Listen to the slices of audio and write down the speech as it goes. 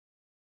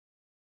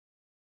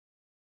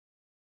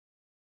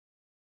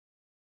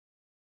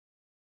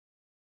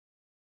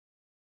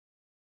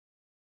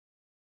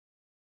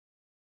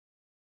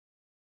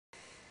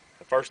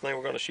first thing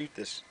we're going to shoot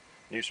this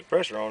new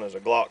suppressor on is a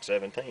Glock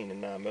 17 in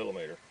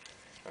 9mm.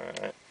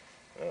 Alright,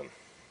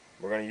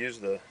 we're going to use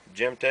the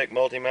Gemtech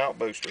multi-mount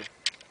booster.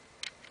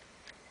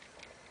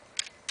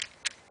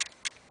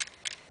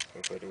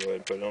 We'll go ahead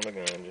and put it on the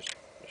gun just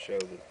to show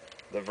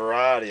the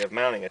variety of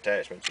mounting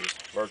attachments is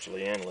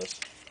virtually endless.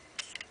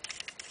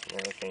 Now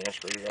I can't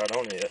screw right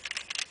on it.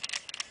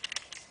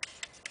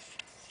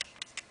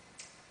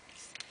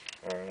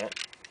 Alright,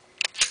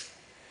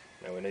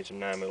 now we need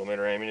some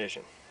 9mm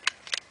ammunition.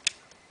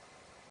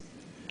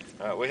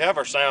 Alright, we have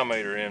our sound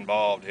meter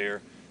involved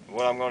here.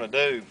 What I'm going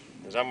to do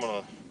is I'm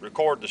going to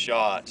record the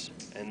shots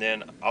and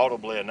then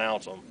audibly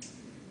announce them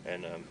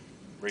and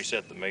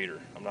reset the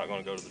meter. I'm not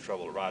going to go to the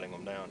trouble of writing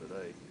them down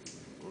today.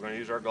 We're going to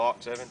use our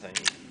Glock 17.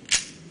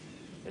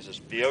 This is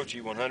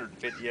Fiocchi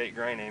 158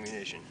 grain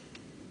ammunition.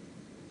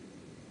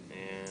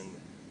 And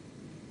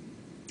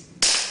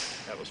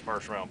that was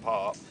first round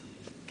pop.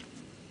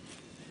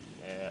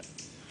 That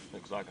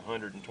looks like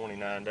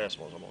 129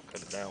 decibels. I'm going to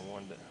cut it down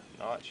one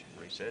notch and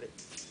reset it.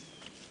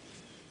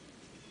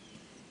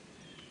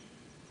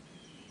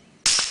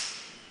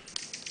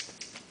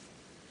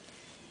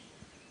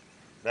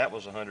 That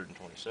was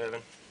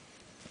 127.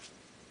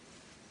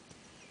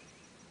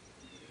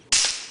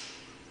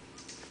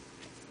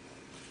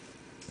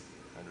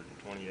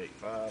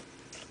 128.5.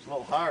 It's a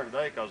little higher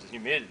today because of the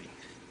humidity.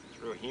 It's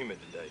real humid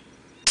today.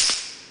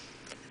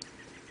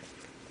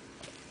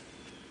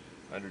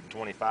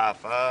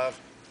 125.5.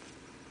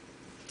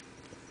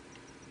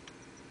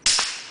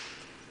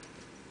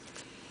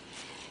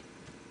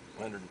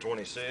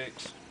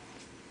 126.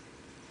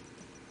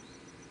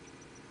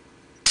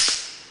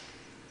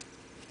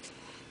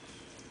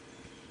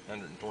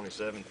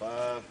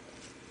 127.5.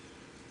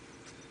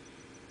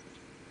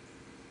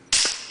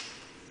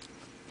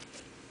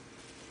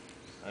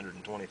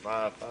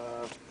 125.5.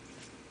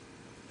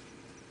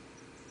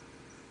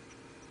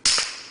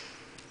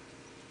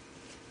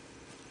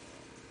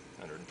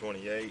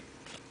 128.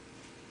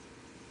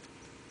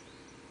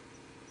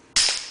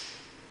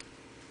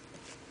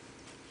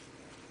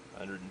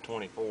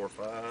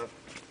 124.5.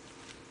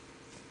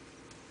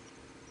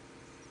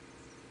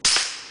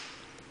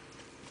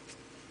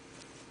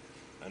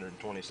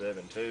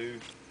 127.2.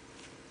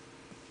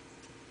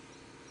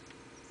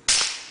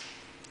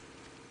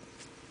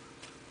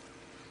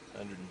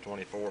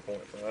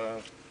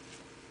 124.5.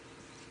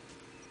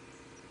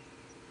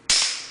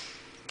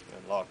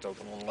 And locked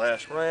open on the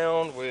last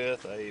round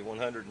with a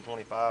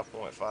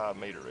 125.5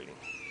 meter reading.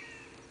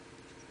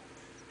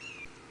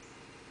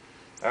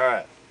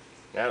 Alright,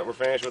 now that we're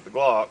finished with the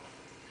Glock,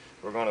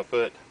 we're going to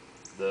put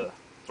the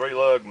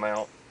 3-lug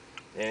mount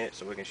in it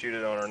so we can shoot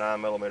it on our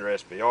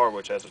 9mm SBR,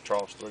 which has a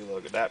Tross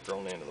 3-lug adapter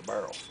on the end of the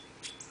barrel.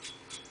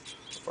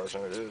 The first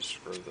thing to do is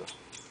screw the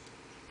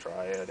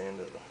triad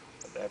into the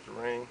adapter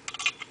ring,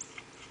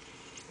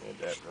 and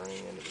the adapter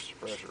ring into the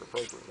suppressor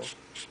appropriately.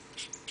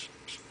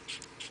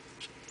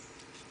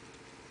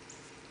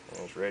 And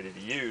it's ready to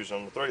use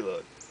on the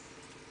 3-lug.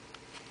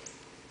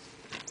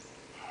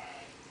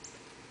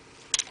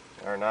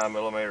 Our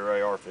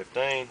 9mm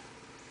AR-15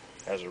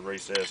 has a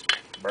recessed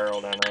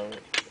barrel down on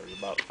it. There's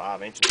about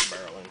 5 inches of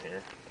barrel in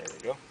here. There we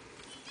go.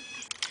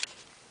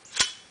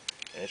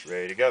 And it's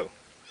ready to go.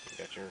 You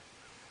got your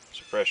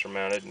suppressor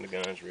mounted and the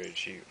gun's ready to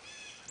shoot.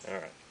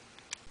 Alright.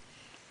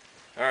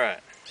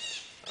 Alright.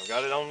 I've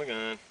got it on the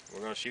gun. We're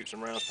going to shoot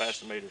some rounds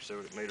past the meter, see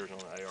what the meter's on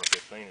the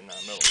AR-15 and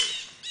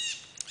 9mm.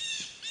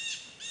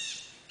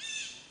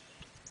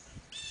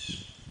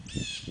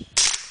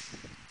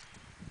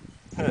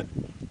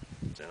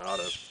 It's in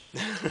auto.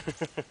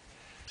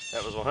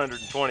 That was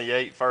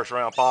 128 first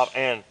round pop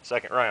and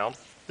second round.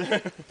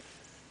 Let's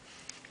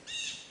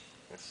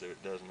see what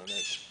it does in the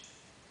next.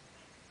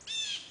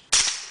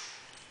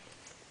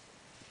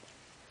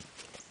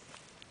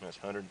 That's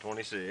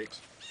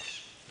 126.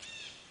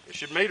 It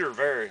should meter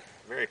very,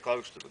 very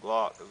close to the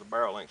Glock because the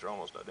barrel lengths are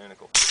almost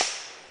identical.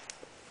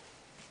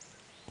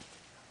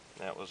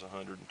 That was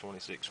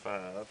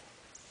 126.5.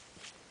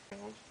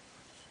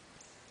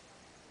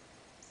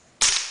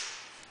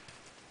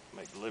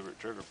 Make deliberate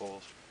trigger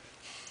pulls.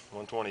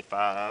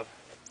 125.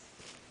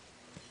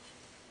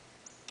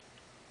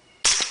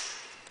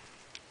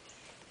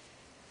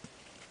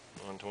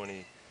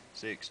 126.2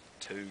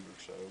 or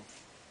so.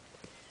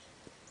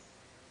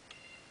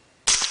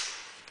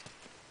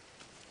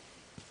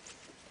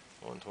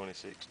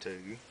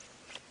 126.2.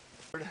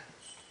 Is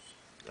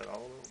that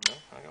all of them? No,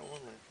 I got one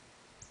left.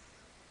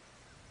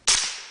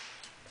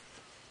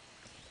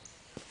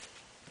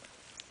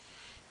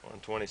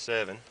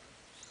 127.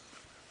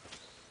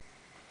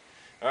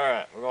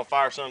 Alright, we're going to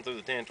fire some through the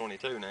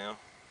 1022 now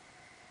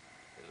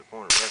as a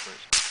point of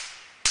reference.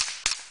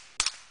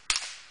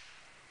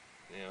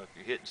 You know, if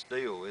you're hitting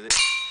steel with it,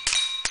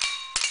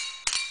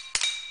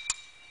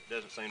 it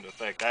doesn't seem to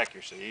affect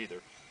accuracy either.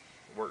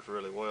 It works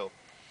really well.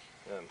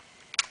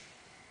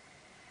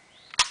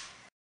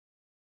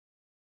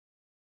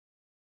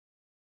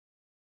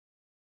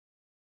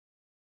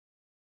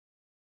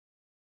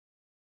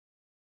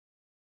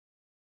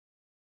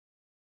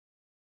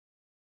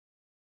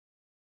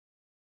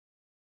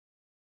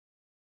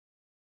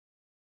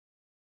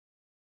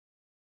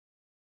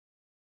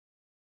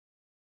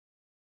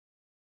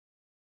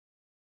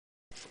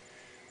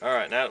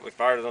 Alright, now that we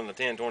fired it on the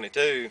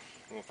 1022,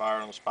 we'll fire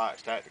it on the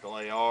Spikes Tactical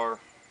AR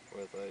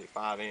with a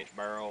 5-inch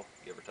barrel,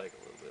 give or take a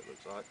little bit,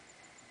 looks like,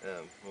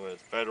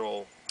 with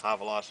Federal high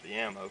velocity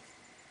ammo.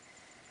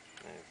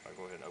 And if I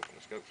go ahead and open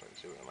the scope so I can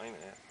see what I'm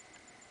aiming at.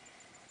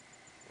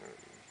 There it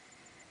is.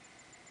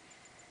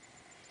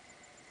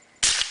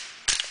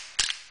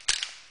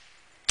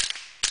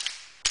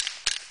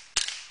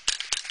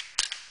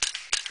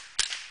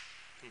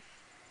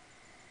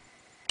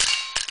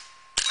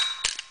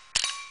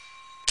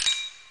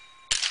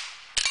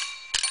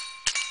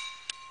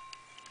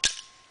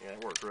 Yeah,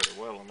 it worked really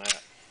well on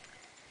that.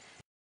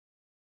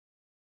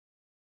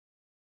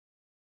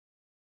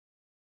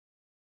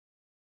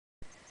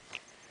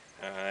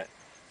 Alright,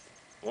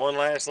 one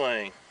last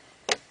thing.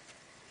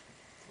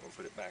 We'll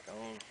put it back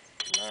on,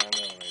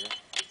 9mm.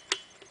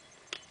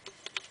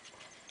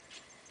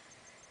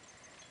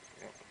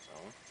 Yep, it's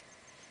on.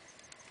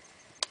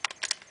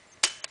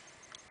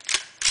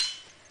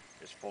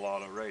 It's full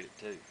auto rated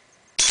too.